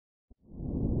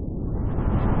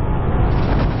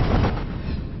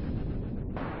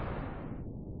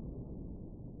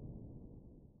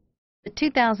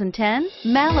2010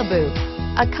 Malibu.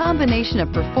 A combination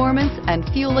of performance and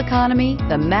fuel economy,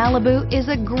 the Malibu is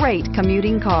a great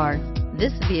commuting car.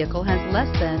 This vehicle has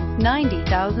less than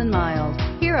 90,000 miles.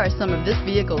 Here are some of this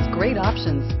vehicle's great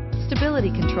options: stability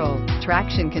control,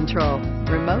 traction control,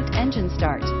 remote engine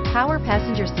start, power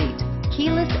passenger seat,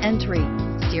 keyless entry,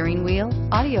 steering wheel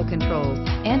audio controls,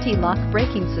 anti-lock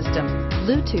braking system,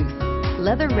 Bluetooth,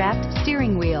 leather-wrapped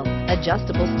steering wheel,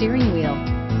 adjustable steering wheel.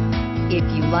 If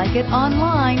you like it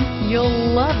online,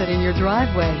 you'll love it in your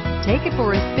driveway. Take it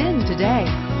for a spin today.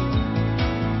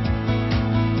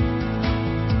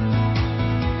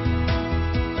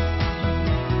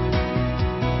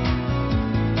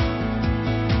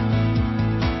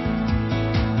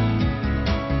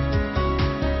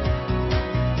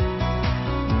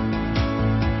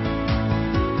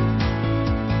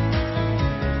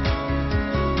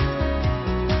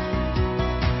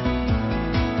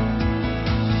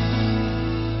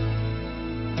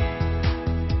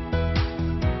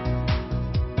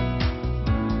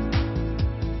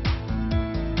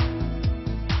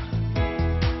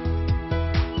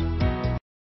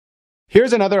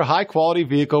 Here's another high-quality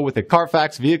vehicle with a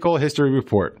Carfax Vehicle History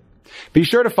Report. Be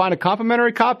sure to find a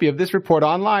complimentary copy of this report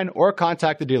online or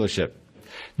contact the dealership.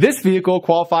 This vehicle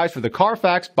qualifies for the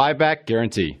Carfax Buyback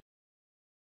Guarantee.